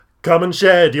Come and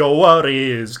shed your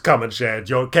worries, come and shed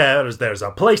your cares. There's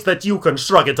a place that you can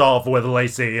shrug it off with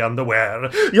lacy underwear.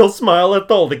 You'll smile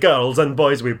at all the girls and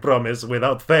boys, we promise,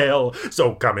 without fail.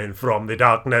 So come in from the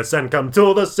darkness and come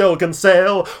to the silken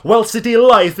sail. Well, city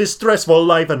life is stressful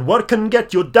life and work can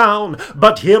get you down,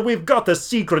 but here we've got a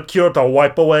secret cure to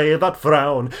wipe away that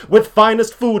frown. With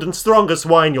finest food and strongest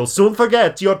wine, you'll soon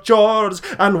forget your chores.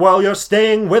 And while you're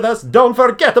staying with us, don't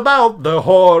forget about the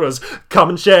whores. Come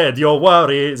and shed your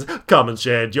worries, come and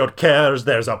shed your cares.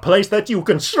 There's a place that you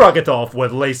can shrug it off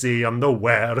with lacy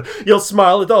underwear. You'll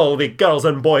smile at all the girls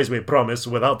and boys, we promise,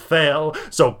 without fail.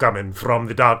 So come in from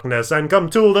the darkness and come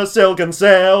to the silken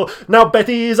sail. Now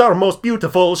Betty's our most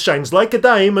beautiful, shines like a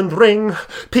diamond ring.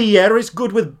 Pierre is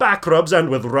good with back rubs and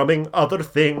with rubbing other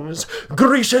things.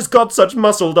 Grisha's got such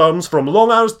muscled arms from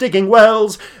long hours digging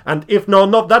wells. And if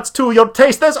none of that's to your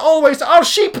taste, there's always our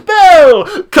sheep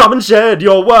bell. Come and shed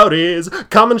your worries,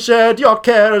 come and shed your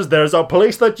cares. There's a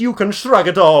place that you can shrug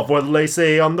it off with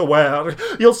lacy underwear.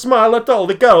 You'll smile at all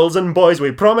the girls and boys,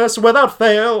 we promise, without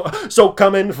fail. So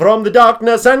come in from the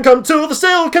darkness and come to the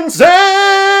silken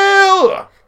sail.